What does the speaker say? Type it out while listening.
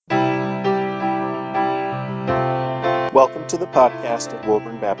Welcome to the podcast of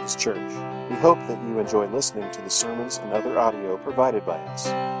Woburn Baptist Church. We hope that you enjoy listening to the sermons and other audio provided by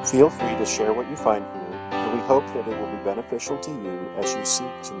us. Feel free to share what you find here, and we hope that it will be beneficial to you as you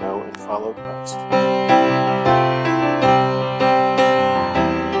seek to know and follow Christ.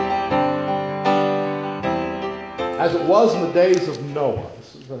 As it was in the days of Noah,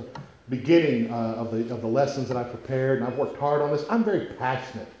 this is the beginning of the lessons that I prepared, and I've worked hard on this. I'm very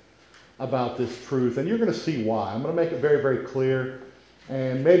passionate about this truth, and you're going to see why. I'm going to make it very, very clear,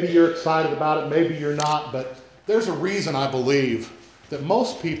 and maybe you're excited about it, maybe you're not, but there's a reason I believe that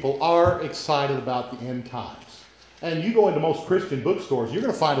most people are excited about the end times. And you go into most Christian bookstores, you're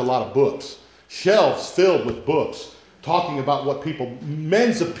going to find a lot of books, shelves filled with books, talking about what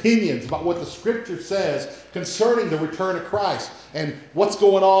men's opinions about what the Scripture says concerning the return of Christ and what's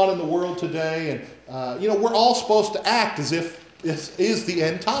going on in the world today. And, we're all supposed to act as if this is the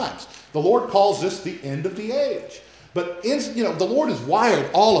end times. The Lord calls this the end of the age. But, the Lord has wired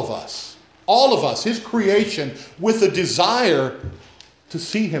all of us, His creation, with a desire to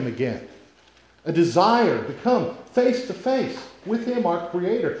see Him again. A desire to come face to face with Him, our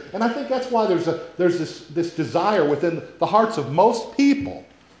Creator. And I think that's why there's this desire within the hearts of most people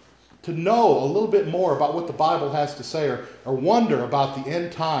to know a little bit more about what the Bible has to say, or wonder about the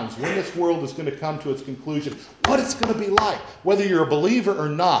end times, when this world is going to come to its conclusion, what it's going to be like. Whether you're a believer or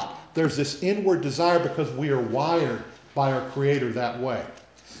not, there's this inward desire because we are wired by our Creator that way.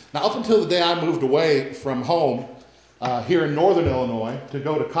 Now, up until the day I moved away from home here in northern Illinois to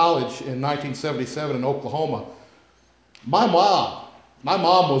go to college in 1977 in Oklahoma, my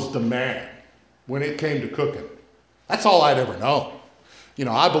mom was the man when it came to cooking. That's all I'd ever known.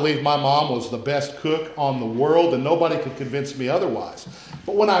 I believe my mom was the best cook on the world, and nobody could convince me otherwise.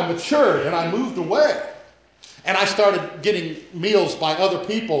 But when I matured and I moved away, and I started getting meals by other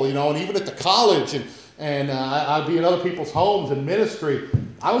people, and even at the college, and I'd be in other people's homes and ministry,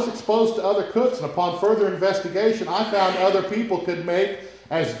 I was exposed to other cooks, and upon further investigation, I found other people could make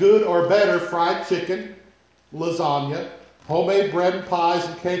as good or better fried chicken, lasagna, homemade bread and pies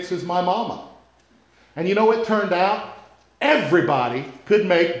and cakes as my mama. And it turned out everybody could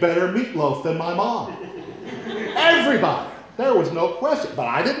make better meatloaf than my mom. Everybody. There was no question. But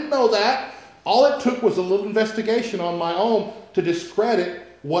I didn't know that. All it took was a little investigation on my own to discredit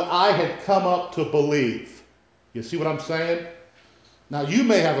what I had come up to believe. You see what I'm saying? Now, you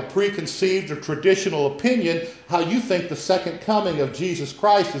may have a preconceived or traditional opinion how you think the second coming of Jesus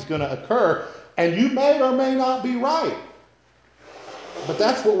Christ is going to occur, and you may or may not be right. But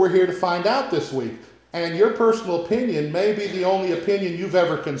that's what we're here to find out this week. And your personal opinion may be the only opinion you've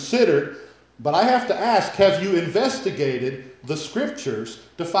ever considered, but I have to ask, have you investigated the Scriptures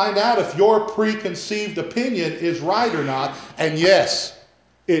to find out if your preconceived opinion is right or not? And yes,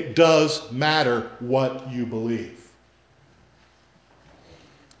 it does matter what you believe.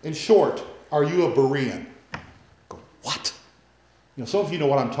 In short, are you a Berean? What? Some of you know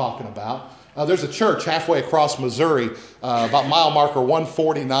what I'm talking about. There's a church halfway across Missouri, about mile marker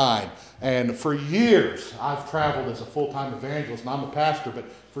 149. And for years, I've traveled as a full-time evangelist, and I'm a pastor, but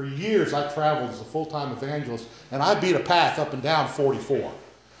for years I've traveled as a full-time evangelist, and I beat a path up and down 44.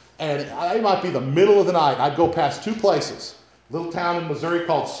 And it might be the middle of the night. I'd go past two places. A little town in Missouri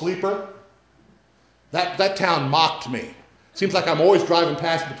called Sleeper. That town mocked me. Seems like I'm always driving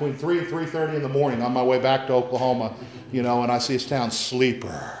past between 3 and 3:30 in the morning on my way back to Oklahoma, and I see this town,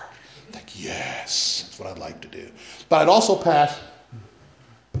 Sleeper. I think, yes, that's what I'd like to do. But I'd also pass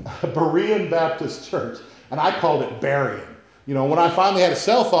Berean Baptist Church, and I called it Berrien. When I finally had a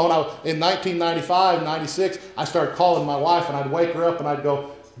cell phone, in 1995, 96, I started calling my wife, and I'd wake her up, and I'd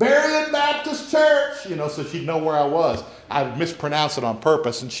go, Berean Baptist Church, so she'd know where I was. I would mispronounce it on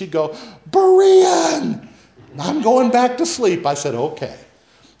purpose, and she'd go, Berean, I'm going back to sleep. I said, okay.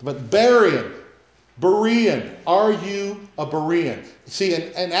 But Berean, are you a Berean? See,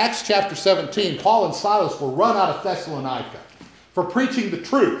 in Acts chapter 17, Paul and Silas were run out of Thessalonica for preaching the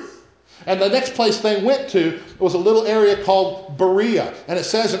truth. And the next place they went to was a little area called Berea. And it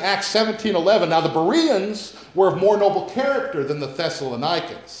says in Acts 17:11, now the Bereans were of more noble character than the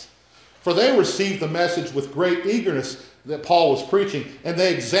Thessalonians, for they received the message with great eagerness that Paul was preaching, and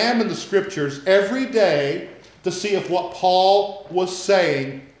they examined the Scriptures every day to see if what Paul was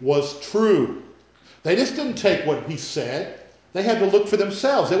saying was true. They just didn't take what he said. They had to look for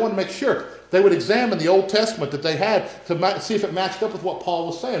themselves. They wanted to make sure. They would examine the Old Testament that they had to see if it matched up with what Paul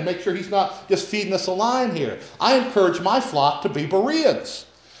was saying. Make sure he's not just feeding us a line here. I encourage my flock to be Bereans.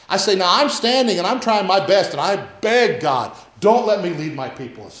 I say, now I'm standing and I'm trying my best, and I beg God, don't let me lead my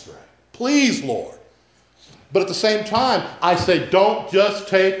people astray. Please, Lord. But at the same time, I say, don't just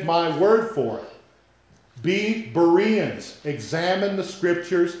take my word for it. Be Bereans. Examine the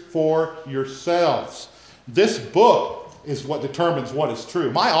Scriptures for yourselves. This book is what determines what is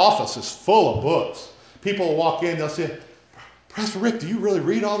true. My office is full of books. People will walk in, they'll say, Pastor Rick, do you really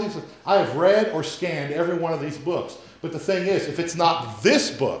read all these? I have read or scanned every one of these books. But the thing is, if it's not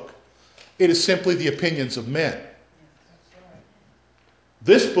this book, it is simply the opinions of men.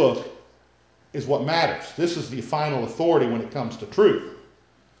 This book is what matters. This is the final authority when it comes to truth.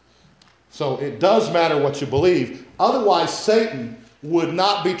 So it does matter what you believe. Otherwise, Satan would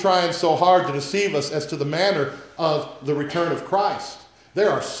not be trying so hard to deceive us as to the manner of the return of Christ. There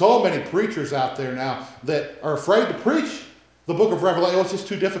are so many preachers out there now that are afraid to preach the book of Revelation. Oh, it's just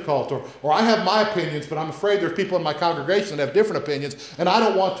too difficult. Or I have my opinions, but I'm afraid there's people in my congregation that have different opinions, and I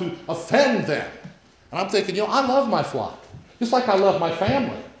don't want to offend them. And I'm thinking, I love my flock, just like I love my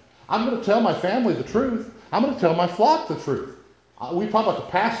family. I'm going to tell my family the truth. I'm going to tell my flock the truth. We talk about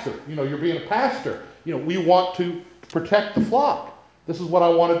the pastor. You're being a pastor. We want to protect the flock. This is what I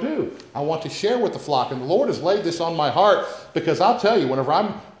want to do. I want to share with the flock. And the Lord has laid this on my heart because I'll tell you, whenever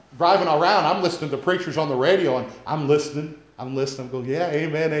I'm driving around, I'm listening to preachers on the radio, and I'm listening. I'm going, yeah,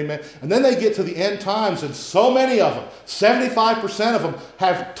 amen, amen. And then they get to the end times, and so many of them, 75% of them,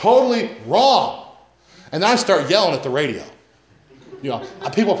 have totally wrong. And then I start yelling at the radio.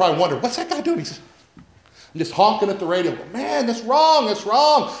 People probably wonder, what's that guy doing? He says, I'm just honking at the radio. Man, that's wrong.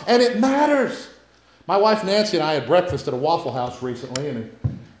 And it matters. My wife Nancy and I had breakfast at a Waffle House recently,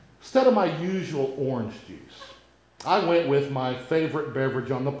 and instead of my usual orange juice, I went with my favorite beverage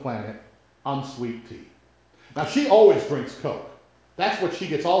on the planet, unsweet tea. Now, she always drinks Coke. That's what she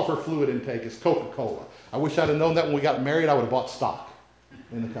gets. All of her fluid intake is Coca-Cola. I wish I'd have known that when we got married. I would have bought stock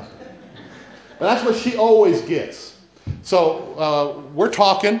in the company. But that's what she always gets. So we're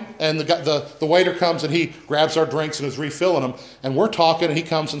talking, and the waiter comes, and he grabs our drinks and is refilling them. And we're talking, and he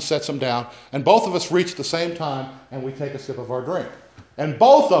comes and sets them down. And both of us reach at the same time, and we take a sip of our drink. And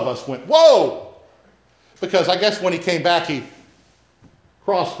both of us went, whoa! Because I guess when he came back, he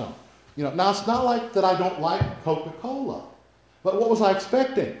crossed them. Now it's not like that I don't like Coca-Cola. But what was I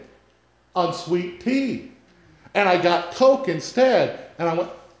expecting? Unsweet tea. And I got Coke instead. And I went,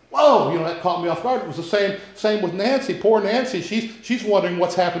 whoa, that caught me off guard. It was the same with Nancy. Poor Nancy, she's wondering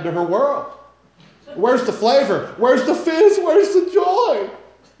what's happened to her world. Where's the flavor? Where's the fizz? Where's the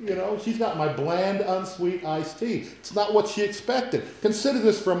joy? She's got my bland, unsweet iced tea. It's not what she expected. Consider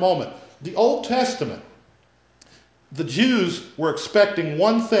this for a moment. The Old Testament, the Jews were expecting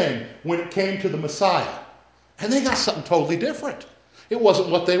one thing when it came to the Messiah, and they got something totally different. It wasn't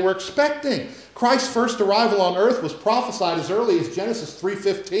what they were expecting. Christ's first arrival on earth was prophesied as early as Genesis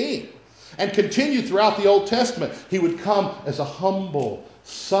 3:15 and continued throughout the Old Testament. He would come as a humble,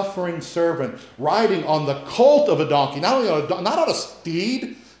 suffering servant, riding on the colt of a donkey, not on a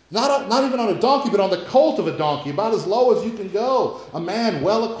steed, not even on a donkey, but on the colt of a donkey, about as low as you can go. A man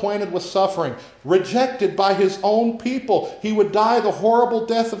well acquainted with suffering, rejected by his own people. He would die the horrible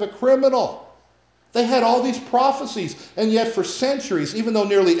death of a criminal. They had all these prophecies, and yet for centuries, even though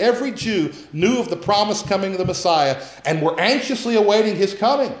nearly every Jew knew of the promised coming of the Messiah and were anxiously awaiting his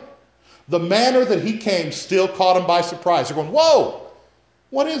coming, the manner that he came still caught them by surprise. They're going, whoa,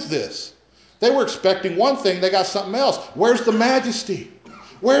 what is this? They were expecting one thing, they got something else. Where's the majesty?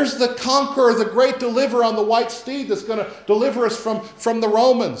 Where's the conqueror, the great deliverer on the white steed that's going to deliver us from the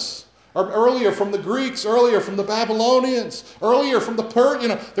Romans? Or earlier from the Greeks, earlier from the Babylonians, earlier from the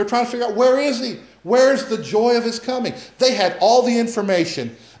Persians. They're trying to figure out, where is he? Where's the joy of his coming? They had all the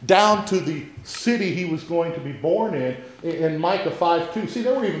information down to the city he was going to be born in Micah 5:2. See,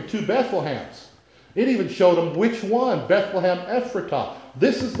 there were even two Bethlehems. It even showed them which one, Bethlehem Ephratah.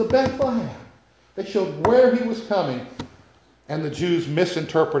 This is the Bethlehem. They showed where he was coming. And the Jews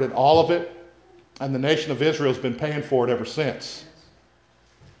misinterpreted all of it, and the nation of Israel has been paying for it ever since.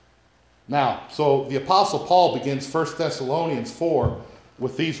 Now, so the Apostle Paul begins 1 Thessalonians 4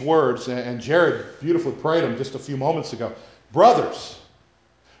 with these words, and Jared beautifully prayed them just a few moments ago. Brothers,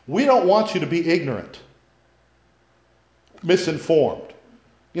 we don't want you to be ignorant, misinformed.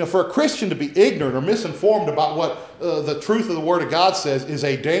 For a Christian to be ignorant or misinformed about what the truth of the Word of God says is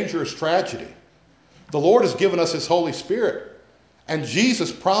a dangerous tragedy. The Lord has given us His Holy Spirit. And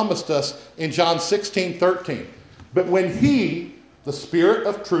Jesus promised us in John 16:13. But when He, the Spirit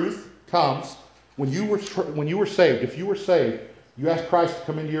of truth, comes, when you were saved, if you were saved, you asked Christ to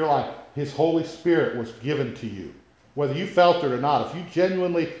come into your life, His Holy Spirit was given to you. Whether you felt it or not, if you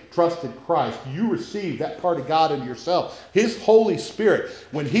genuinely trusted Christ, you received that part of God into yourself. His Holy Spirit,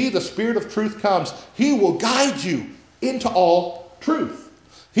 when He, the Spirit of truth, comes, He will guide you into all truth.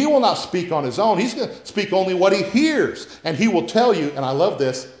 He will not speak on His own. He's going to speak only what He hears. And He will tell you, and I love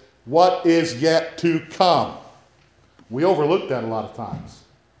this, What is yet to come? We overlook that a lot of times.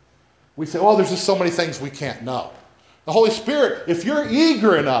 We say, oh, there's just so many things we can't know. The Holy Spirit, if you're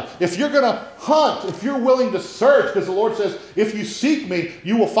eager enough, if you're going to hunt, if you're willing to search, because the Lord says, if you seek me,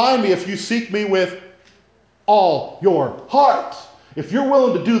 you will find me if you seek me with all your heart. If you're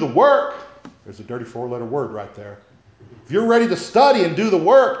willing to do the work, there's a dirty four-letter word right there. If you're ready to study and do the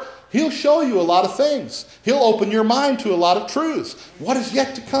work, He'll show you a lot of things. He'll open your mind to a lot of truths. What is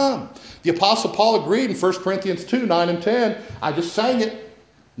yet to come? The Apostle Paul agreed in 1 Corinthians 2, 9 and 10. I just sang it.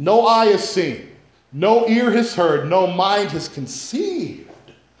 No eye has seen, no ear has heard, no mind has conceived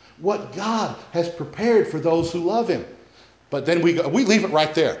what God has prepared for those who love Him. But then we leave it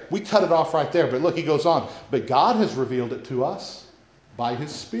right there. We cut it off right there. But look, he goes on. But God has revealed it to us by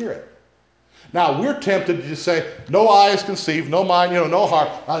His Spirit. Now, we're tempted to just say, no eye is conceived, no mind, no heart.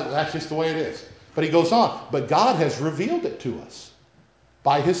 That's just the way it is. But he goes on. But God has revealed it to us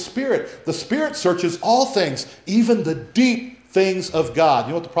by His Spirit. The Spirit searches all things, even the deep things of God. You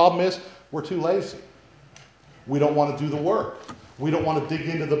know what the problem is? We're too lazy. We don't want to do the work. We don't want to dig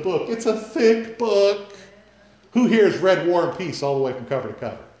into the book. It's a thick book. Who here has read War and Peace all the way from cover to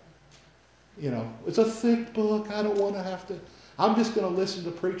cover? It's a thick book. I don't want to have to. I'm just going to listen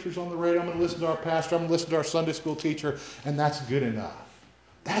to preachers on the radio. I'm going to listen to our pastor. I'm going to listen to our Sunday school teacher, and that's good enough.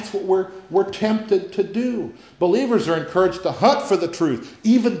 That's what we're tempted to do. Believers are encouraged to hunt for the truth,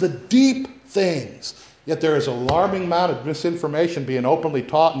 even the deep things. Yet there is an alarming amount of misinformation being openly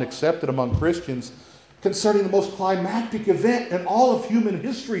taught and accepted among Christians concerning the most climactic event in all of human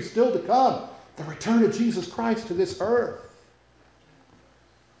history still to come, the return of Jesus Christ to this earth.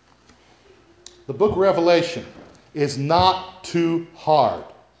 The book of Revelation is not too hard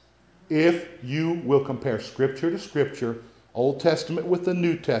if you will compare Scripture to Scripture, Old Testament with the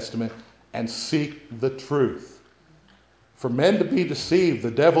New Testament, and seek the truth. For men to be deceived,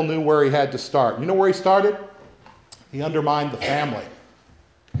 the devil knew where he had to start. You know where he started? He undermined the family.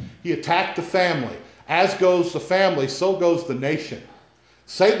 He attacked the family. As goes the family, so goes the nation.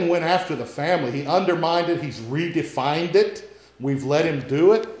 Satan went after the family. He undermined it. He's redefined it. We've let him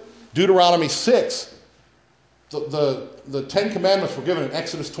do it. Deuteronomy 6. The Ten Commandments were given in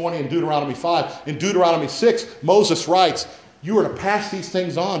Exodus 20 and Deuteronomy 5. In Deuteronomy 6, Moses writes, you are to pass these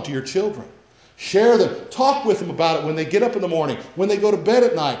things on to your children. Share them. Talk with them about it when they get up in the morning, when they go to bed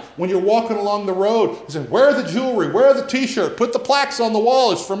at night, when you're walking along the road. He says, wear the jewelry, wear the t-shirt, put the plaques on the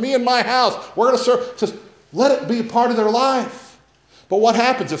wall. It's for me and my house. We're going to serve. He says, let it be a part of their life. But what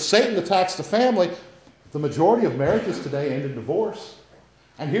happens if Satan attacks the family? The majority of marriages today end in divorce.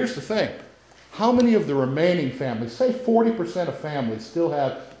 And here's the thing. How many of the remaining families, say 40% of families, still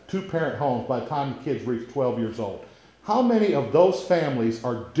have two-parent homes by the time the kids reach 12 years old? How many of those families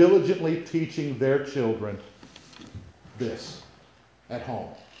are diligently teaching their children this at home?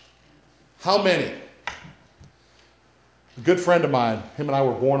 How many? A good friend of mine, him and I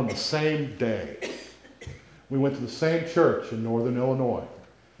were born on the same day. We went to the same church in northern Illinois.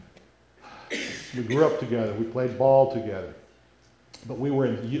 We grew up together. We played ball together. But we were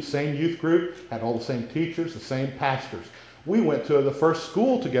in the same youth group, had all the same teachers, the same pastors. We went to the first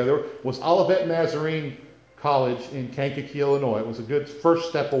school together, was Olivet Nazarene College in Kankakee, Illinois. It was a good first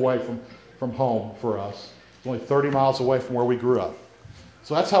step away from home for us. It's only 30 miles away from where we grew up.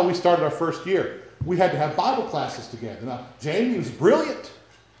 So that's how we started our first year. We had to have Bible classes together. Now, Jamie was brilliant.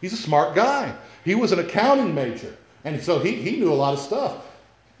 He's a smart guy. He was an accounting major. And so he knew a lot of stuff.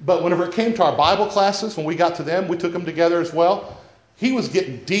 But whenever it came to our Bible classes, when we got to them, we took them together as well. He was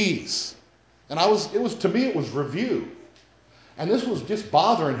getting D's. And to me, it was review. And this was just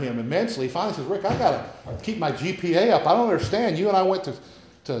bothering him immensely. He finally says, Rick, I got to keep my GPA up. I don't understand. You and I went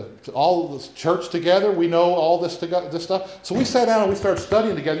to all this church together. We know all this stuff. So we sat down and we started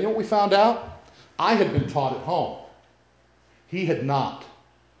studying together. You know what we found out? I had been taught at home. He had not.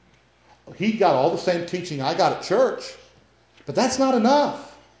 He got all the same teaching I got at church. But that's not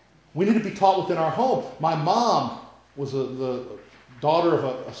enough. We need to be taught within our home. My mom was the daughter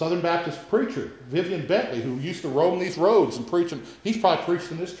of a Southern Baptist preacher, Vivian Bentley, who used to roam these roads and preach. He's probably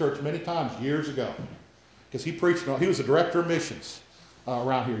preached in this church many times years ago. Because he was a director of missions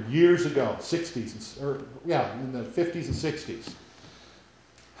around here years ago, in the 50s and 60s.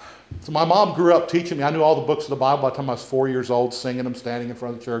 So my mom grew up teaching me. I knew all the books of the Bible by the time I was 4 years old, singing them, standing in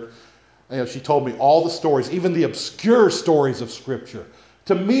front of the church. She told me all the stories, even the obscure stories of Scripture.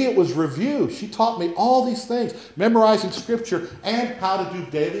 To me, it was review. She taught me all these things, memorizing Scripture and how to do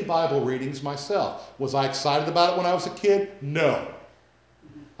daily Bible readings myself. Was I excited about it when I was a kid? No.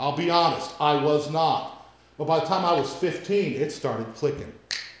 I'll be honest, I was not. But by the time I was 15, it started clicking.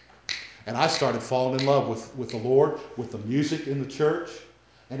 And I started falling in love with the Lord, with the music in the church.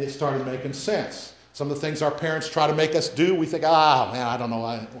 and it started making sense. Some of the things our parents try to make us do, we think, man, I don't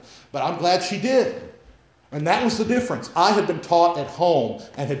know. But I'm glad she did. And that was the difference. I had been taught at home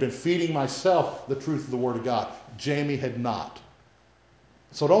and had been feeding myself the truth of the Word of God. Jamie had not.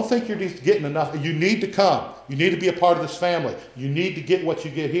 So don't think you're just getting enough. You need to come. You need to be a part of this family. You need to get what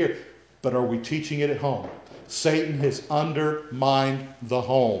you get here. But are we teaching it at home? Satan has undermined the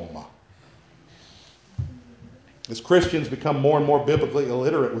home. As Christians become more and more biblically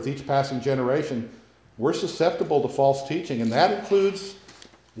illiterate with each passing generation, we're susceptible to false teaching, and that includes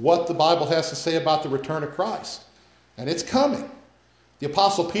what the Bible has to say about the return of Christ. And it's coming. The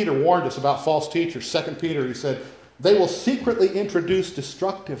Apostle Peter warned us about false teachers. 2 Peter, he said, they will secretly introduce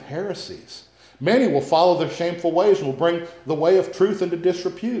destructive heresies. Many will follow their shameful ways and will bring the way of truth into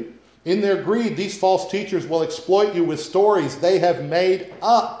disrepute. In their greed, these false teachers will exploit you with stories they have made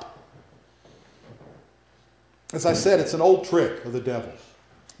up. As I said, it's an old trick of the devil.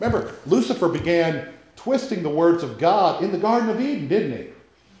 Remember, Lucifer began twisting the words of God in the Garden of Eden, didn't he?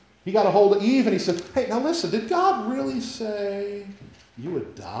 He got a hold of Eve and he said, hey, now listen, did God really say you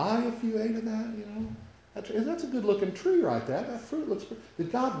would die if you ate of that? You know, that's a good looking tree right there. That fruit looks good.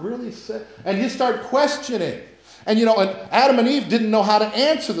 Did God really say? And you start questioning. And you know, and Adam and Eve didn't know how to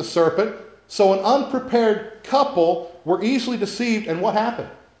answer the serpent, so an unprepared couple were easily deceived, and what happened?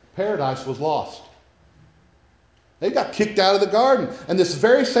 Paradise was lost. They got kicked out of the garden. And this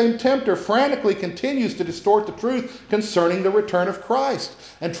very same tempter frantically continues to distort the truth concerning the return of Christ.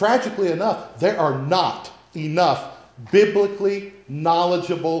 And tragically enough, there are not enough biblically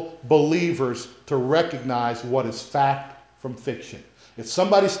knowledgeable believers to recognize what is fact from fiction. If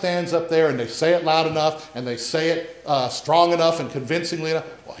somebody stands up there and they say it loud enough and they say it strong enough and convincingly enough,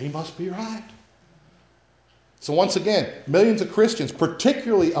 well, he must be right. So once again, millions of Christians,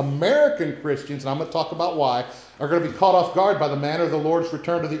 particularly American Christians, and I'm going to talk about why, are going to be caught off guard by the manner of the Lord's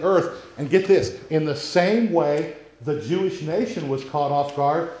return to the earth. And get this, in the same way the Jewish nation was caught off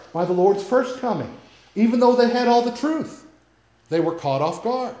guard by the Lord's first coming. Even though they had all the truth, they were caught off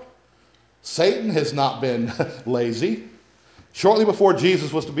guard. Satan has not been lazy. Shortly before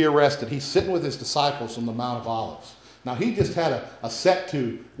Jesus was to be arrested, he's sitting with his disciples on the Mount of Olives. Now, he just had a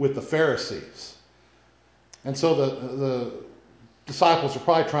set-to with the Pharisees. And so the disciples are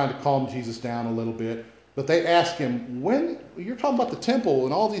probably trying to calm Jesus down a little bit. But they ask him, when you're talking about the temple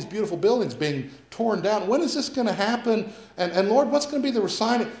and all these beautiful buildings being torn down, when is this going to happen? And Lord, what's going to be the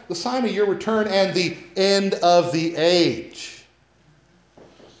sign of your return and the end of the age?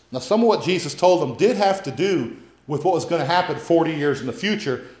 Now, some of what Jesus told them did have to do with what was going to happen 40 years in the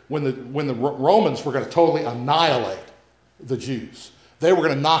future when the Romans were going to totally annihilate the Jews. They were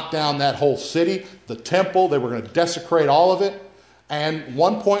going to knock down that whole city, the temple. They were going to desecrate all of it. And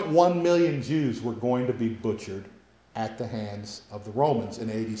 1.1 million Jews were going to be butchered at the hands of the Romans in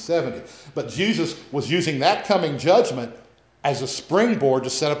AD 70. But Jesus was using that coming judgment as a springboard to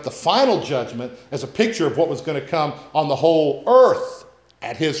set up the final judgment as a picture of what was going to come on the whole earth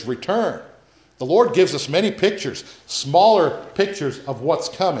at his return. The Lord gives us many pictures, smaller pictures of what's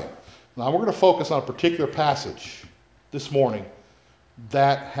coming. Now we're going to focus on a particular passage this morning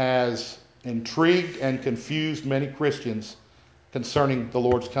that has intrigued and confused many Christians concerning the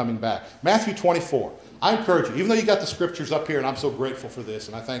Lord's coming back. Matthew 24. I encourage you, even though you got the scriptures up here, and I'm so grateful for this,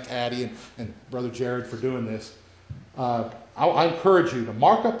 and I thank Addie and Brother Jared for doing this, I encourage you to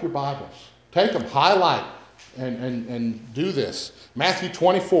mark up your Bibles. Take them, highlight, and do this. Matthew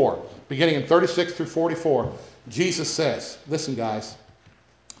 24, beginning in 36 through 44, Jesus says, listen guys,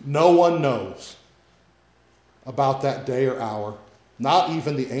 no one knows about that day or hour, not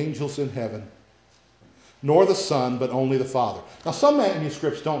even the angels in heaven, nor the Son, but only the Father. Now, some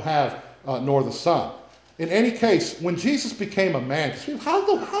manuscripts don't have nor the Son. In any case, when Jesus became a man, how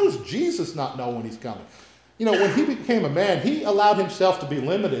does Jesus not know when he's coming? You know, when he became a man, he allowed himself to be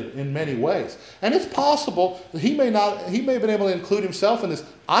limited in many ways. And it's possible that he may have been able to include himself in this.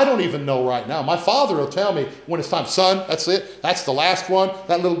 I don't even know right now. My father will tell me when it's time. Son, that's it. That's the last one.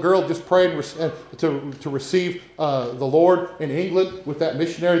 That little girl just prayed to receive the Lord in England with that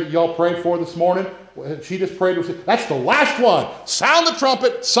missionary that y'all prayed for this morning. She just prayed to receive. That's the last one. Sound the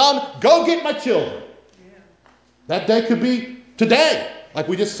trumpet. Son, go get my children. Yeah. That day could be today, like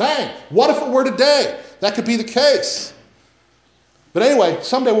we just sang. What if it were today? That could be the case. But anyway,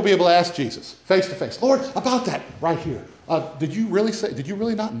 someday we'll be able to ask Jesus face to face. Lord, about that right here. Did you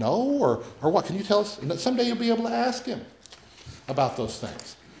really not know? Or what? Can you tell us? And someday you'll be able to ask him about those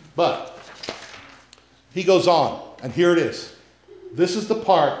things. But he goes on, and here it is. This is the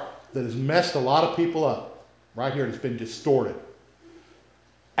part that has messed a lot of people up. Right here, it's been distorted.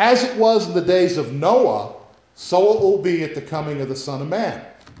 As it was in the days of Noah, so it will be at the coming of the Son of Man.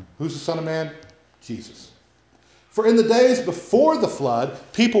 Who's the Son of Man? Jesus. For in the days before the flood,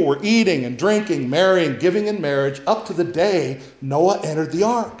 people were eating and drinking, marrying, giving in marriage, up to the day Noah entered the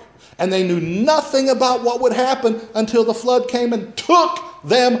ark. And they knew nothing about what would happen until the flood came and took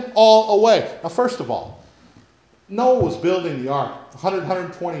them all away. Now, first of all, Noah was building the ark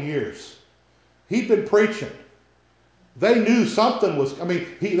 120 years. He'd been preaching. They knew something was,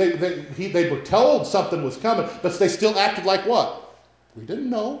 they were told something was coming, but they still acted like what? We didn't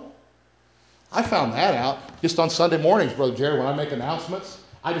know. I found that out just on Sunday mornings, Brother Jerry, when I make announcements.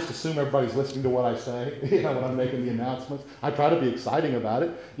 I just assume everybody's listening to what I say, when I'm making the announcements. I try to be exciting about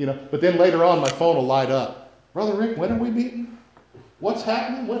it, but then later on my phone will light up. Brother Rick, when are we meeting? What's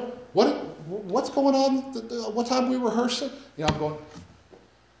happening? What's going on? What time are we rehearsing? I'm going,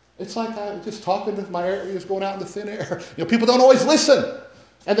 it's like I'm just talking to my areas going out in the thin air. People don't always listen,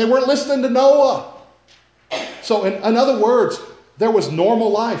 and they weren't listening to Noah. So in other words, there was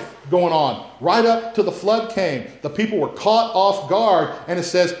normal life going on right up till the flood came. The people were caught off guard, and it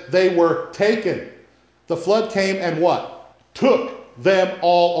says they were taken. The flood came and what? Took them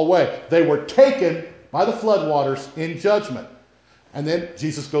all away. They were taken by the floodwaters in judgment. And then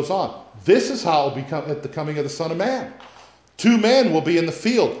Jesus goes on. This is how it will become at the coming of the Son of Man. 2 men will be in the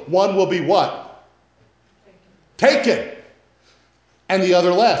field. One will be what? Taken. And the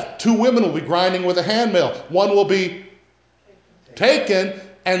other left. 2 women will be grinding with a handmill. One will be taken,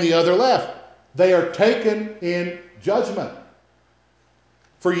 and the other left. They are taken in judgment.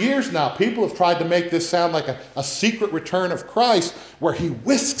 For years now, people have tried to make this sound like a secret return of Christ, where he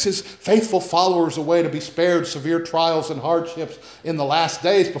whisks his faithful followers away to be spared severe trials and hardships in the last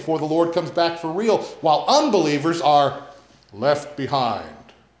days before the Lord comes back for real, while unbelievers are left behind.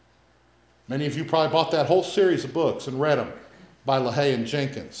 Many of you probably bought that whole series of books and read them by LaHaye and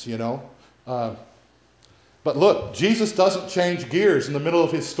Jenkins, But look, Jesus doesn't change gears in the middle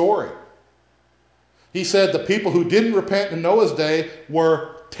of his story. He said the people who didn't repent in Noah's day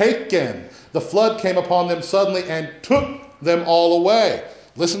were taken. The flood came upon them suddenly and took them all away.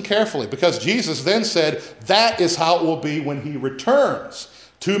 Listen carefully, because Jesus then said that is how it will be when he returns.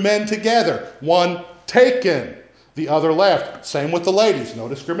 2 men together, one taken, the other left. Same with the ladies, no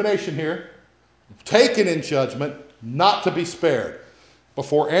discrimination here. Taken in judgment, not to be spared.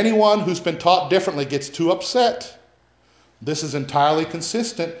 Before anyone who's been taught differently gets too upset. This is entirely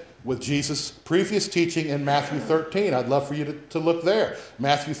consistent with Jesus' previous teaching in Matthew 13. I'd love for you to look there.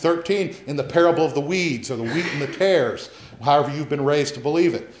 Matthew 13, in the parable of the weeds, or the wheat and the tares, however you've been raised to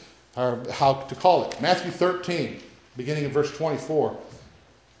believe it, or how to call it. Matthew 13, beginning in verse 24.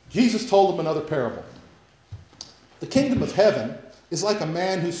 Jesus told them another parable. The kingdom of heaven is like a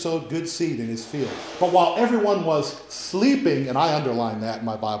man who sowed good seed in his field. But while everyone was sleeping, and I underline that in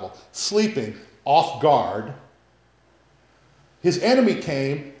my Bible, sleeping, off guard, his enemy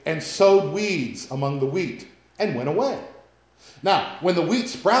came and sowed weeds among the wheat and went away. Now, when the wheat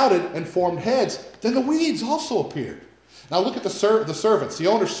sprouted and formed heads, then the weeds also appeared. Now look at the servants. The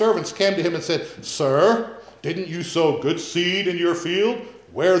owner's servants came to him and said, "Sir, didn't you sow good seed in your field?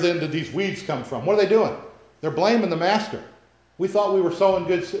 Where then did these weeds come from?" What are they doing? They're blaming the master. We thought we were sowing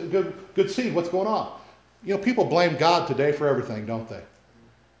good seed. What's going on? People blame God today for everything, don't they?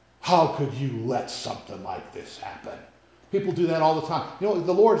 How could you let something like this happen? People do that all the time.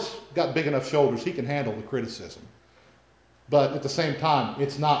 The Lord's got big enough shoulders. He can handle the criticism. But at the same time,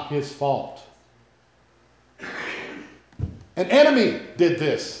 it's not his fault. An enemy did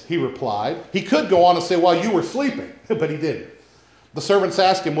this, he replied. He could go on and say, "While you were sleeping," but he didn't. The servants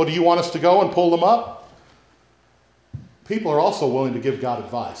asked him, "Well, do you want us to go and pull them up?" People are also willing to give God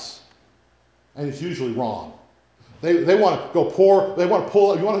advice, and it's usually wrong. They want to go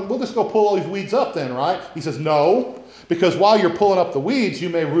we'll just go pull all these weeds up then, right? He says, "No, because while you're pulling up the weeds, you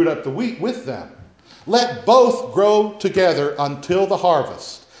may root up the wheat with them. Let both grow together until the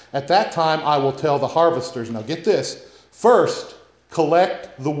harvest. At that time, I will tell the harvesters," now get this, "first, collect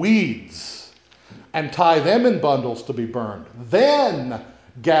the weeds and tie them in bundles to be burned. Then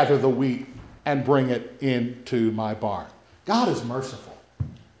gather the wheat and bring it into my barn." God is merciful.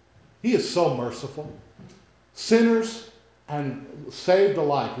 He is so merciful. Sinners and saved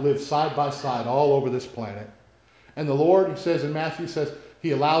alike live side by side all over this planet. And the Lord, he says in Matthew, says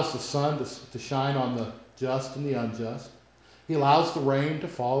he allows the sun to shine on the just and the unjust. He allows the rain to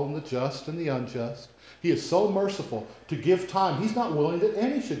fall on the just and the unjust. He is so merciful to give time. He's not willing that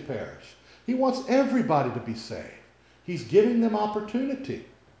any should perish. He wants everybody to be saved. He's giving them opportunity.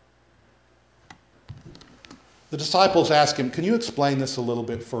 The disciples ask him, "Can you explain this a little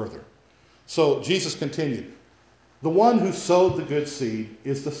bit further?" So Jesus continued, "The one who sowed the good seed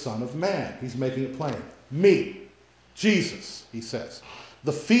is the Son of Man." He's making it plain. Me, Jesus, he says.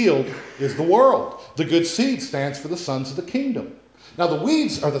 The field is the world. The good seed stands for the sons of the kingdom. Now the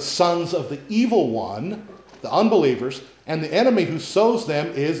weeds are the sons of the evil one, the unbelievers, and the enemy who sows them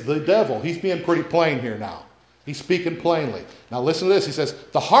is the devil. He's being pretty plain here now. He's speaking plainly. Now listen to this. He says,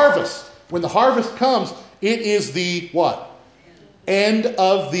 the harvest, when the harvest comes, it is the what? End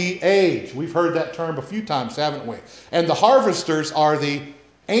of the age. We've heard that term a few times, haven't we? And the harvesters are the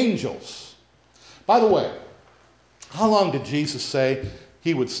angels. By the way, how long did Jesus say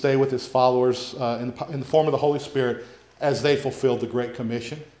he would stay with his followers in the form of the Holy Spirit as they fulfilled the Great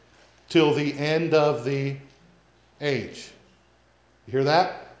Commission? Till the end of the age. You hear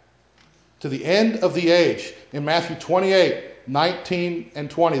that? To the end of the age. In Matthew 28, 19 and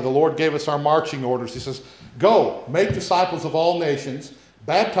 20, the Lord gave us our marching orders. He says, go, make disciples of all nations,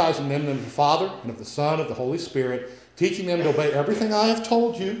 baptizing them in the name of the Father and of the Son and of the Holy Spirit, teaching them to obey everything I have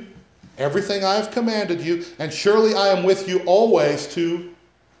told you, everything I have commanded you, and surely I am with you always to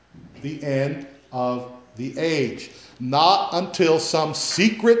the end of the age. Not until some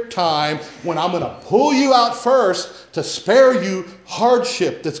secret time when I'm going to pull you out first to spare you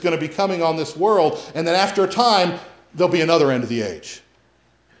hardship that's going to be coming on this world. And then after a time, there'll be another end of the age.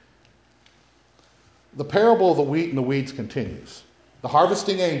 The parable of the wheat and the weeds continues. The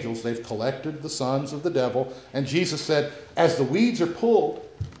harvesting angels, they've collected the sons of the devil. And Jesus said, as the weeds are pulled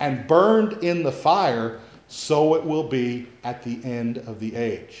and burned in the fire, so it will be at the end of the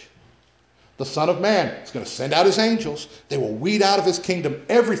age. The Son of Man is going to send out his angels. They will weed out of his kingdom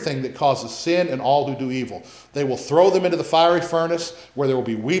everything that causes sin and all who do evil. They will throw them into the fiery furnace where there will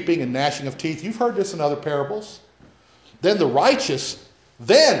be weeping and gnashing of teeth. You've heard this in other parables. Then the righteous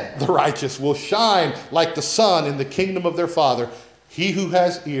will shine like the sun in the kingdom of their Father. He who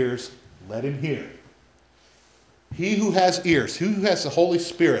has ears, let him hear. He who has ears, he who has the Holy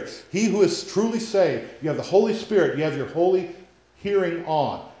Spirit, he who is truly saved, you have the Holy Spirit, you have your holy hearing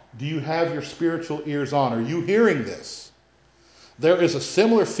on. Do you have your spiritual ears on? Are you hearing this? There is a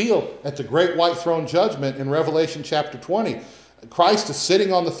similar field at the great white throne judgment in Revelation chapter 20. Christ is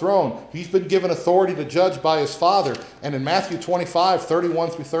sitting on the throne. He's been given authority to judge by his Father. And in Matthew 25,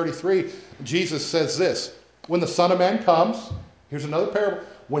 31 through 33, Jesus says this, when the Son of Man comes, here's another parable,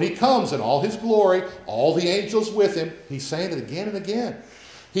 when he comes in all his glory, all the angels with him, he's saying it again and again,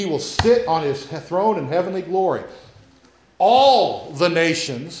 he will sit on his throne in heavenly glory. All the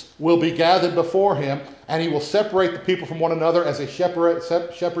nations will be gathered before him, and he will separate the people from one another as a shepherd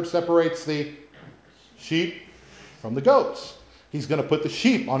separates the sheep from the goats. He's going to put the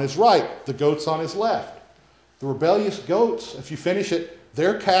sheep on his right, the goats on his left. The rebellious goats, if you finish it,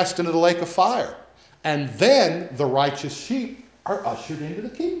 they're cast into the lake of fire. And then the righteous sheep are ushered into the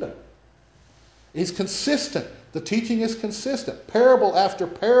kingdom. It's consistent. The teaching is consistent. Parable after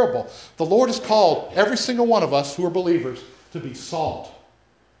parable. The Lord has called every single one of us who are believers to be salt.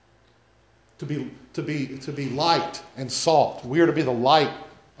 To be light and salt. We are to be the light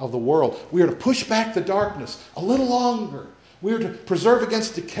of the world. We are to push back the darkness a little longer. We are to preserve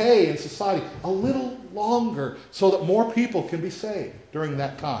against decay in society a little longer so that more people can be saved during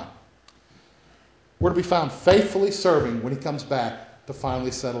that time. We're to be found faithfully serving when he comes back to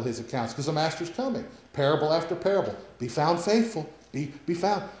finally settle his accounts, because the master's coming. Parable after parable. Be found faithful. Be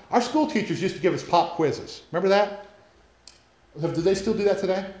found. Our school teachers used to give us pop quizzes. Remember that? Do they still do that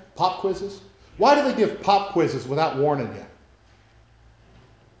today? Pop quizzes? Why do they give pop quizzes without warning you?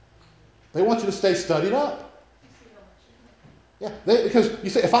 They want you to stay studied up. Yeah, because you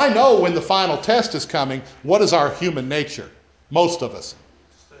say, if I know when the final test is coming, what is our human nature? Most of us.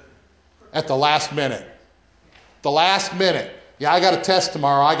 At the last minute. The last minute. Yeah, I got a test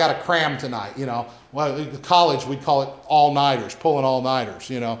tomorrow. I got to cram tonight. Well, in college, we call it all-nighters, pulling all-nighters.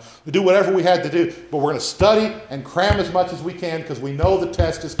 We do whatever we had to do, but we're going to study and cram as much as we can because we know the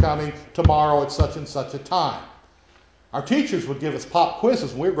test is coming tomorrow at such and such a time. Our teachers would give us pop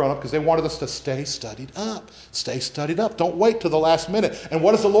quizzes when we were growing up because they wanted us to stay studied up. Stay studied up. Don't wait till the last minute. And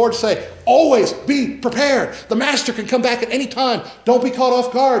what does the Lord say? Always be prepared. The master can come back at any time. Don't be caught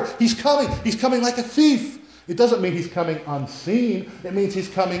off guard. He's coming. He's coming like a thief. It doesn't mean he's coming unseen. It means he's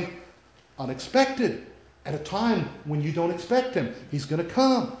coming unexpected at a time when you don't expect him. He's going to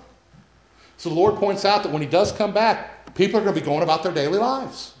come. So the Lord points out that when he does come back, people are going to be going about their daily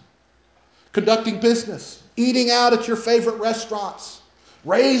lives, conducting business, eating out at your favorite restaurants,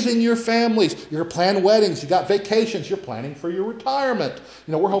 raising your families. You're planning weddings. You got vacations. You're planning for your retirement.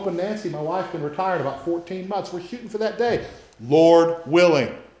 We're hoping Nancy, my wife, can retire in about 14 months. We're shooting for that day. Lord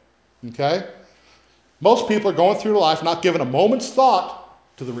willing. Okay? Most people are going through life not giving a moment's thought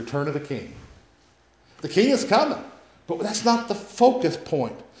to the return of the King. The King is coming, but that's not the focus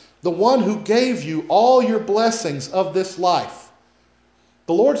point. The one who gave you all your blessings of this life,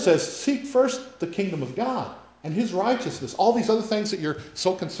 The Lord says, seek first the kingdom of God and his righteousness. All these other things that you're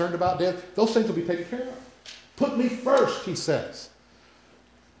so concerned about, Dad, those things will be taken care of. Put me first, he says.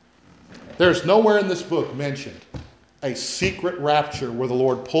 There's nowhere in this book mentioned a secret rapture where the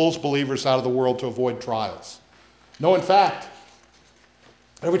Lord pulls believers out of the world to avoid trials. No, in fact,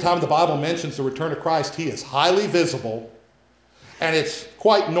 every time the Bible mentions the return of Christ, he is highly visible, and it's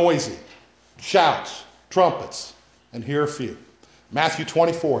quite noisy. Shouts, trumpets, and here are a few. Matthew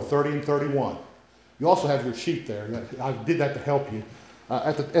 24, 30 and 31. You also have your sheet there. I did that to help you.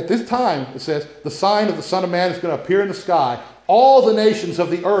 At this time, it says, the sign of the Son of Man is going to appear in the sky. All the nations of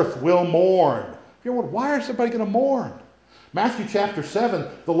the earth will mourn. You're wondering, why is everybody going to mourn? Matthew chapter 7,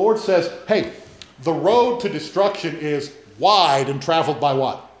 the Lord says, hey, the road to destruction is wide and traveled by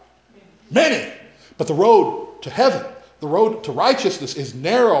what? Many. But the road to heaven, the road to righteousness is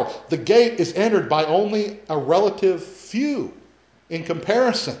narrow. The gate is entered by only a relative few in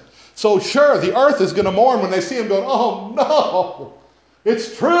comparison. So sure, the earth is going to mourn when they see him going, oh no,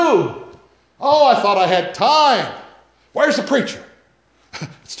 it's true. Oh, I thought I had time. Where's the preacher?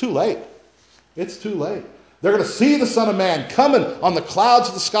 It's too late. It's too late. They're going to see the Son of Man coming on the clouds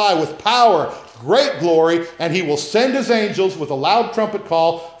of the sky with power, great glory, and he will send his angels with a loud trumpet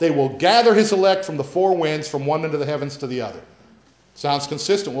call. They will gather his elect from the four winds, from one end of the heavens to the other. Sounds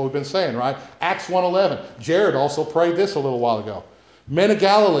consistent with what we've been saying, right? Acts 1:11. Jared also prayed this a little while ago. Men of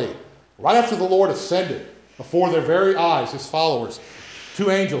Galilee, right after the Lord ascended, before their very eyes, his followers,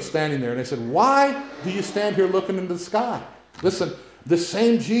 two angels standing there, and they said, why do you stand here looking into the sky? Listen, this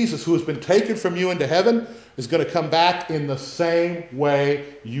same Jesus who has been taken from you into heaven is going to come back in the same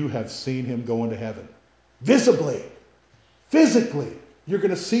way you have seen him go into heaven. Visibly, physically, you're going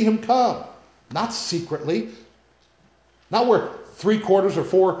to see him come. Not secretly. Not where 3/4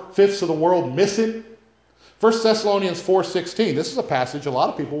 or 4/5 of the world miss him. 1 Thessalonians 4:16. This is a passage a lot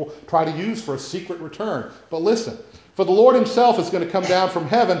of people try to use for a secret return. But listen, for the Lord himself is going to come down from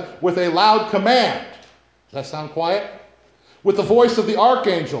heaven with a loud command. Does that sound quiet? With the voice of the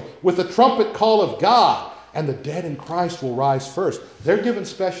archangel, with the trumpet call of God, and the dead in Christ will rise first. They're given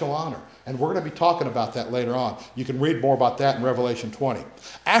special honor, and we're going to be talking about that later on. You can read more about that in Revelation 20.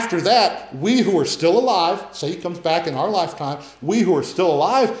 After that, we who are still alive, say he comes back in our lifetime, we who are still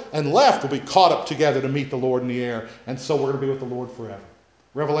alive and left will be caught up together to meet the Lord in the air, and so we're going to be with the Lord forever.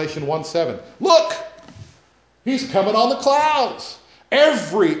 Revelation 1:7. Look, he's coming on the clouds.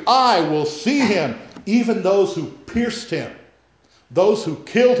 Every eye will see him, even those who pierced him. Those who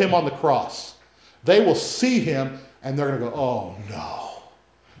killed him on the cross, they will see him and they're going to go, oh no.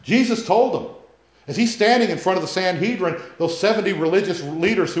 Jesus told them, as he's standing in front of the Sanhedrin, those 70 religious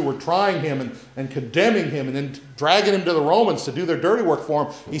leaders who were trying him and condemning him and then dragging him to the Romans to do their dirty work for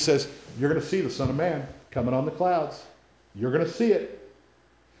him, he says, you're going to see the Son of Man coming on the clouds. You're going to see it.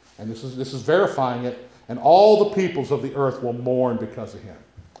 And this is verifying it. And all the peoples of the earth will mourn because of him.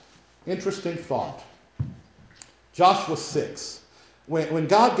 Interesting thought. Joshua 6. When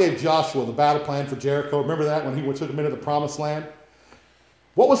God gave Joshua the battle plan for Jericho, remember that when he took him into the promised land?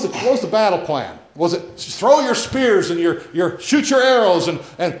 What was the battle plan? Was it throw your spears and shoot your arrows and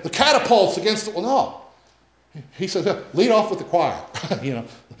the catapults against the... Well, no. He said, lead off with the choir.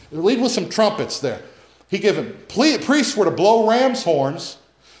 Lead with some trumpets there. He gave him, priests were to blow ram's horns.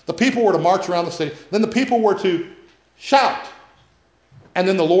 The people were to march around the city. Then the people were to shout. And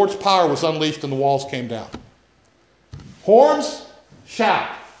then the Lord's power was unleashed and the walls came down. Horns, shout.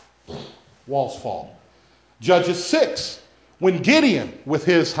 Walls fall. Judges 6. When Gideon, with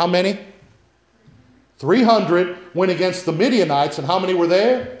his how many? 300, went against the Midianites, and how many were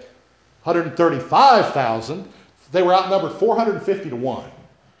there? 135,000. They were outnumbered 450 to 1.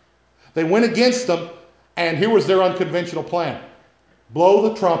 They went against them, and here was their unconventional plan. Blow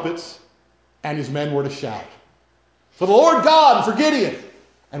the trumpets, and his men were to shout. For the Lord God and for Gideon.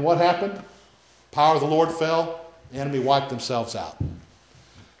 And what happened? Power of the Lord fell. The enemy wiped themselves out.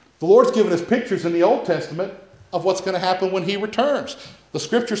 The Lord's given us pictures in the Old Testament of what's going to happen when he returns. The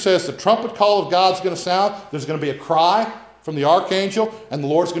scripture says the trumpet call of God's going to sound. There's going to be a cry from the archangel, and the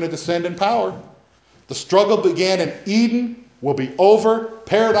Lord's going to descend in power. The struggle began in Eden, will be over.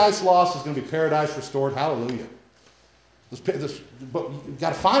 Paradise lost is going to be paradise restored. Hallelujah. But you've got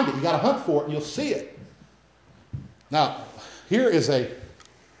to find it. You've got to hunt for it, and you'll see it. Now, here is a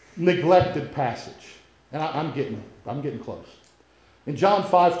neglected passage. And I'm getting close. In John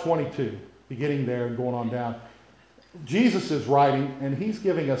 5:22, beginning there and going on down, Jesus is writing, and he's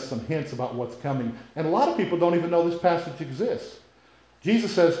giving us some hints about what's coming. And a lot of people don't even know this passage exists.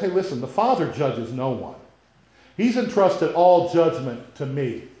 Jesus says, hey, listen, the Father judges no one. He's entrusted all judgment to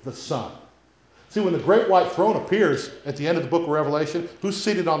me, the Son. See, when the great white throne appears at the end of the book of Revelation, who's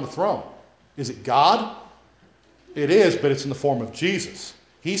seated on the throne? Is it God? It is, but it's in the form of Jesus.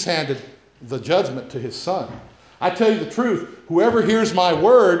 He's handed the judgment to his Son. I tell you the truth, whoever hears my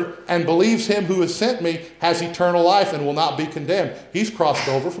word and believes him who has sent me has eternal life and will not be condemned. He's crossed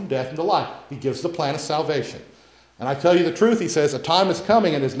over from death into life. He gives the plan of salvation. And I tell you the truth, he says, a time is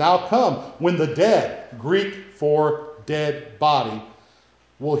coming and has now come when the dead, Greek for dead body,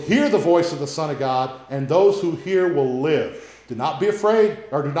 will hear the voice of the Son of God, and those who hear will live. Do not be afraid,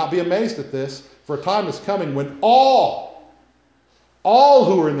 or do not be amazed at this, for a time is coming when all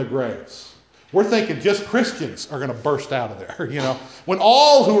who are in the graves, we're thinking just Christians are going to burst out of there, when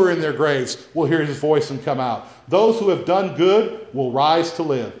all who are in their graves will hear his voice and come out. Those who have done good will rise to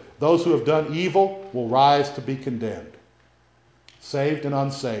live. Those who have done evil will rise to be condemned. Saved and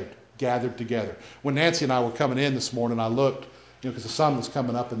unsaved, gathered together. When Nancy and I were coming in this morning, I looked, because the sun was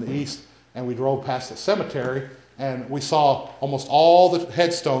coming up in the east, and we drove past the cemetery, and we saw almost all the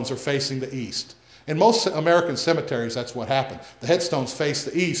headstones are facing the east. In most American cemeteries, that's what happened. The headstones face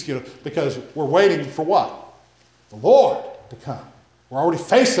the east, because we're waiting for what? The Lord to come. We're already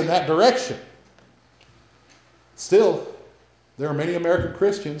facing that direction. Still, there are many American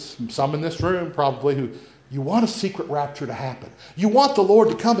Christians, some in this room probably, who you want a secret rapture to happen. You want the Lord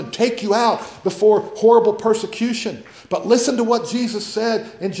to come and take you out before horrible persecution. But listen to what Jesus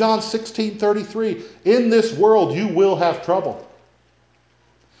said in John 16:33. In this world you will have trouble.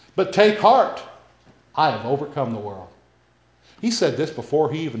 But take heart, I have overcome the world. He said this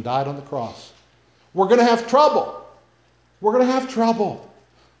before he even died on the cross. We're going to have trouble. We're going to have trouble.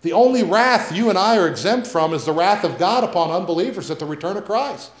 The only wrath you and I are exempt from is the wrath of God upon unbelievers at the return of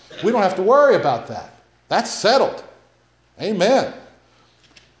Christ. We don't have to worry about that. That's settled. Amen.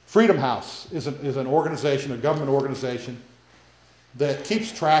 Freedom House is an organization, a government organization, that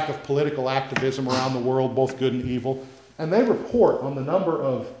keeps track of political activism around the world, both good and evil. And they report on the number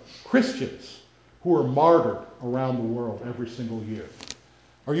of Christians who are martyred around the world every single year.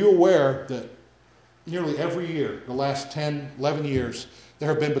 Are you aware that nearly every year, the last 10, 11 years, there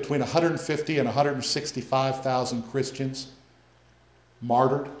have been between 150 and 165,000 Christians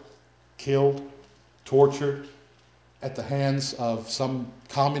martyred, killed, tortured at the hands of some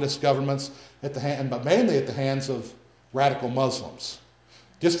communist governments, but mainly at the hands of radical Muslims.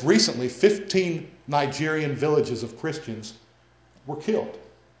 Just recently, 15 Nigerian villages of Christians were killed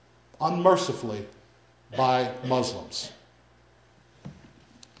unmercifully by Muslims.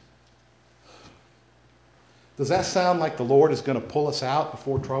 Does that sound like the Lord is going to pull us out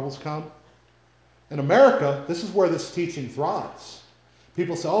before troubles come? In America, this is where this teaching thrives.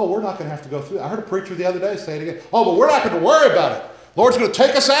 People say, oh, we're not going to have to go through that. I heard a preacher the other day say it again. Oh, but we're not going to worry about it. Lord's going to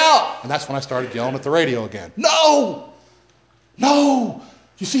take us out. And that's when I started yelling at the radio again. No! No!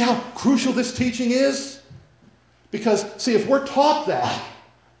 You see how crucial this teaching is? Because, see, if we're taught that,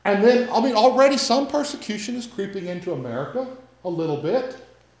 and then, already some persecution is creeping into America a little bit.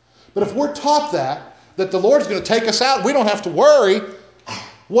 But if we're taught that the Lord's going to take us out, we don't have to worry,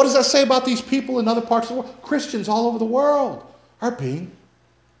 what does that say about these people in other parts of the world? Christians all over the world are being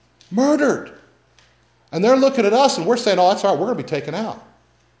murdered. And they're looking at us and we're saying, oh, that's all right, we're going to be taken out.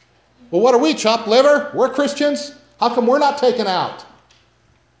 Well, what are we, chopped liver? We're Christians. How come we're not taken out?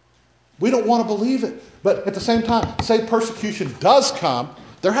 We don't want to believe it. But at the same time, say persecution does come.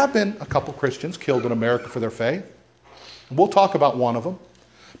 There have been a couple Christians killed in America for their faith. We'll talk about one of them.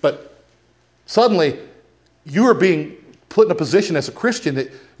 But suddenly, you are being put in a position as a Christian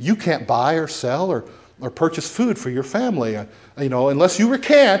that you can't buy or sell or purchase food for your family, unless you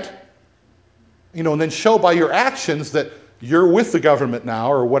recant, and then show by your actions that you're with the government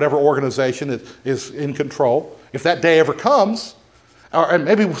now or whatever organization that is in control. If that day ever comes, and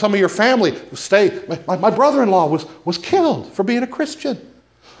maybe some of your family stay. My brother-in-law was killed for being a Christian.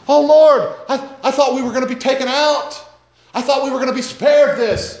 Oh, Lord, I thought we were going to be taken out. I thought we were going to be spared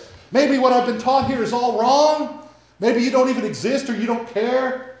this. Maybe what I've been taught here is all wrong. Maybe you don't even exist or you don't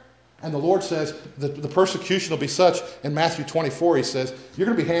care. And the Lord says that the persecution will be such. In Matthew 24, he says, you're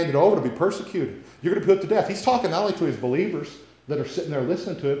going to be handed over to be persecuted. You're going to be put to death. He's talking not only to his believers that are sitting there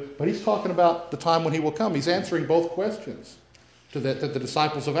listening to him, but he's talking about the time when he will come. He's answering both questions that the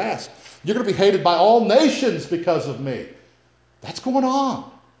disciples have asked. You're going to be hated by all nations because of me. That's going on.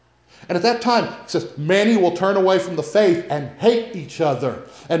 And at that time, it says, many will turn away from the faith and hate each other.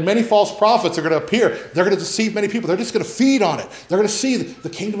 And many false prophets are going to appear. They're going to deceive many people. They're just going to feed on it. They're going to see the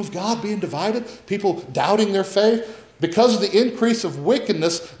kingdom of God being divided, people doubting their faith. Because of the increase of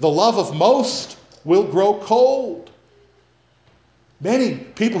wickedness, the love of most will grow cold. Many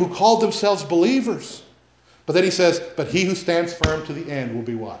people who called themselves believers. But then he says, but he who stands firm to the end will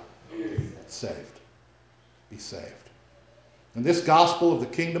be what? saved. Be saved. And this gospel of the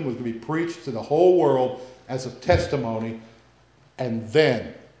kingdom was going to be preached to the whole world as a testimony, and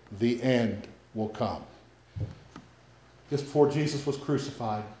then the end will come. Just before Jesus was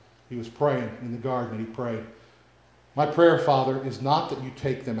crucified, he was praying in the garden, and he prayed, "My prayer, Father, is not that you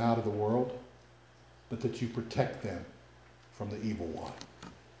take them out of the world, but that you protect them from the evil one."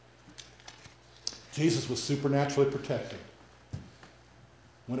 Jesus was supernaturally protected.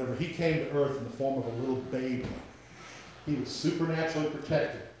 Whenever he came to earth in the form of a little baby, he was supernaturally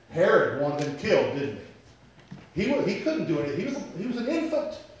protected. Herod wanted him killed, didn't he? He couldn't do anything. He was an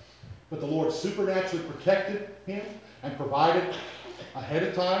infant. But the Lord supernaturally protected him and provided ahead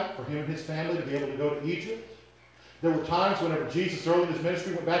of time for him and his family to be able to go to Egypt. There were times whenever Jesus, early in his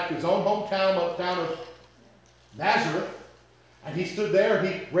ministry, went back to his own hometown, town of Nazareth, and he stood there and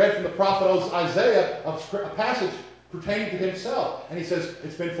he read from the prophet Isaiah a passage pertaining to himself. And he says,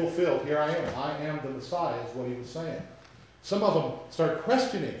 "It's been fulfilled. Here I am. I am the Messiah," is what he was saying. Some of them started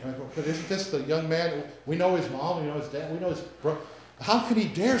questioning. Isn't this the young man? We know his mom, we know his dad, we know his brother. How can he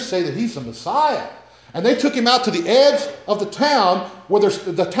dare say that he's the Messiah? And they took him out to the edge of the town where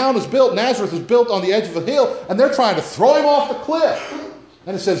the town is built. Nazareth is built on the edge of a hill, and they're trying to throw him off the cliff.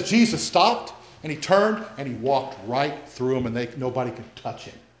 And it says Jesus stopped, and he turned, and he walked right through them, and nobody could touch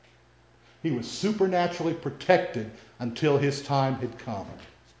him. He was supernaturally protected until his time had come.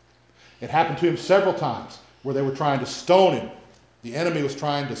 It happened to him several times where they were trying to stone him. The enemy was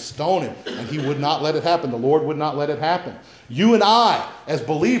trying to stone him, and he would not let it happen. The Lord would not let it happen. You and I, as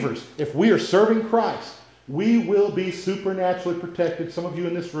believers, if we are serving Christ, we will be supernaturally protected. Some of you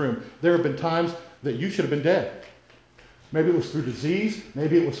in this room, there have been times that you should have been dead. Maybe it was through disease.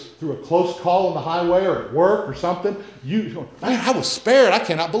 Maybe it was through a close call on the highway or at work or something. Man, I was spared. I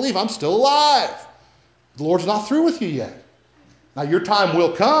cannot believe I'm still alive. The Lord's not through with you yet. Now, your time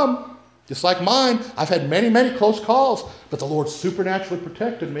will come. Just like mine, I've had many, many close calls, but the Lord supernaturally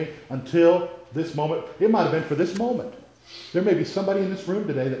protected me until this moment. It might have been for this moment. There may be somebody in this room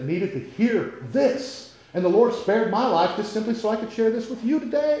today that needed to hear this, and the Lord spared my life just simply so I could share this with you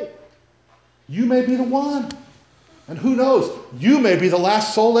today. You may be the one, and who knows, you may be the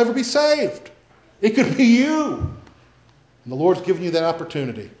last soul to ever be saved. It could be you, and the Lord's given you that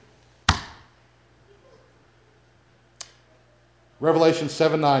opportunity. Revelation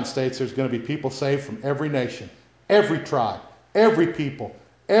 7:9 states there's going to be people saved from every nation, every tribe, every people,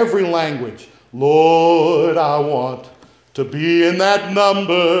 every language. Lord, I want to be in that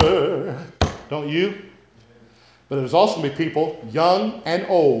number. Don't you? But there's also going to be people, young and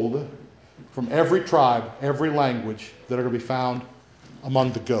old, from every tribe, every language, that are going to be found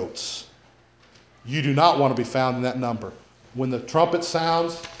among the goats. You do not want to be found in that number. When the trumpet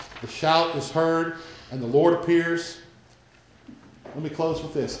sounds, the shout is heard, and the Lord appears. Let me close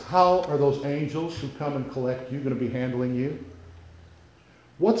with this. How are those angels who come and collect you going to be handling you?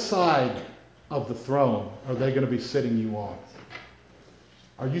 What side of the throne are they going to be sitting you on?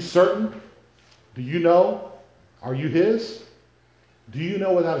 Are you certain? Do you know? Are you his? Do you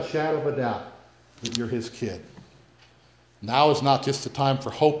know without a shadow of a doubt that you're his kid? Now is not just the time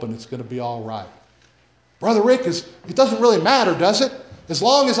for hoping it's going to be all right. Brother Rick, it doesn't really matter, does it? As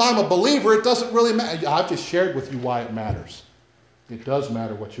long as I'm a believer, it doesn't really matter. I've just shared with you why it matters. It does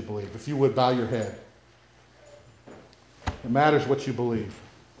matter what you believe. If you would, bow your head. It matters what you believe.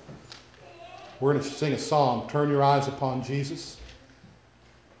 We're going to sing a song, Turn Your Eyes Upon Jesus.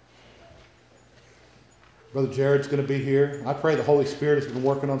 Brother Jared's going to be here. I pray the Holy Spirit has been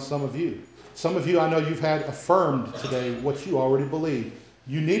working on some of you. Some of you, I know you've had affirmed today what you already believe.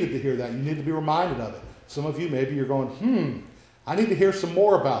 You needed to hear that. You need to be reminded of it. Some of you, maybe you're going, I need to hear some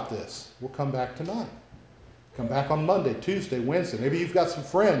more about this. We'll come back tonight. Come back on Monday, Tuesday, Wednesday. Maybe you've got some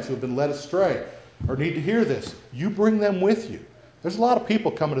friends who have been led astray or need to hear this. You bring them with you. There's a lot of people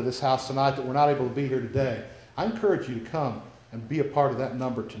coming to this house tonight that were not able to be here today. I encourage you to come and be a part of that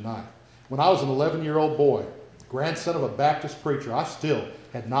number tonight. When I was an 11-year-old boy, grandson of a Baptist preacher, I still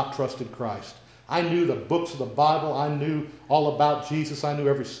had not trusted Christ. I knew the books of the Bible. I knew all about Jesus. I knew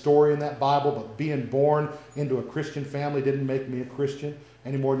every story in that Bible, but being born into a Christian family didn't make me a Christian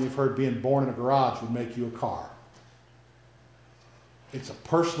any more than you've heard being born in a garage would make you a car. It's a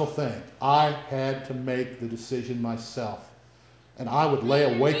personal thing. I had to make the decision myself. And I would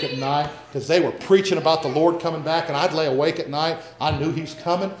lay awake at night because they were preaching about the Lord coming back, and I'd lay awake at night. I knew he was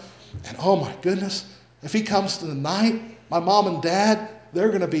coming. And oh my goodness, if he comes to the night, my mom and dad, they're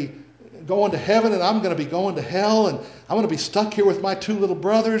going to be going to heaven and I'm going to be going to hell, and I'm going to be stuck here with my two little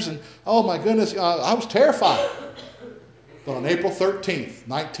brothers. And oh my goodness, I was terrified. But on April 13th,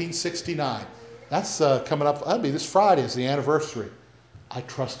 1969, that's coming up, that'll be this Friday is the anniversary. I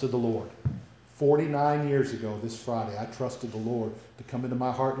trusted the Lord. 49 years ago this Friday, I trusted the Lord to come into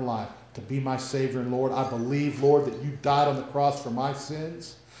my heart and life, to be my Savior and Lord. I believe, Lord, that you died on the cross for my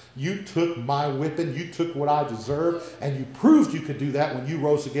sins. You took my whipping, you took what I deserved, and you proved you could do that when you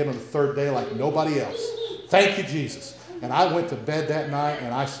rose again on the third day like nobody else. Thank you, Jesus. And I went to bed that night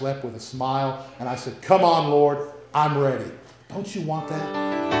and I slept with a smile, and I said, come on, Lord, I'm ready. Don't you want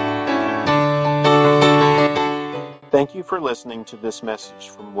that? Thank you for listening to this message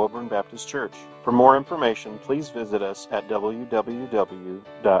from Woburn Baptist Church. For more information, please visit us at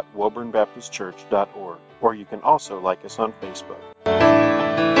www.woburnbaptistchurch.org, or you can also like us on Facebook.